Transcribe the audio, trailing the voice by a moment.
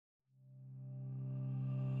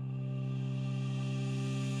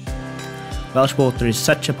Welsh Water is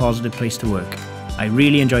such a positive place to work. I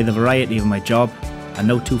really enjoy the variety of my job, and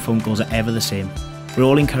no two phone calls are ever the same. We're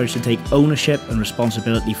all encouraged to take ownership and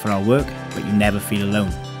responsibility for our work, but you never feel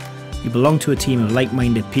alone. You belong to a team of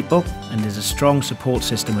like-minded people, and there's a strong support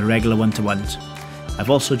system with regular one-to-ones. I've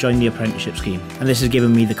also joined the apprenticeship scheme, and this has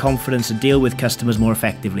given me the confidence to deal with customers more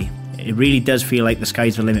effectively. It really does feel like the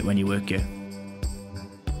sky's the limit when you work here.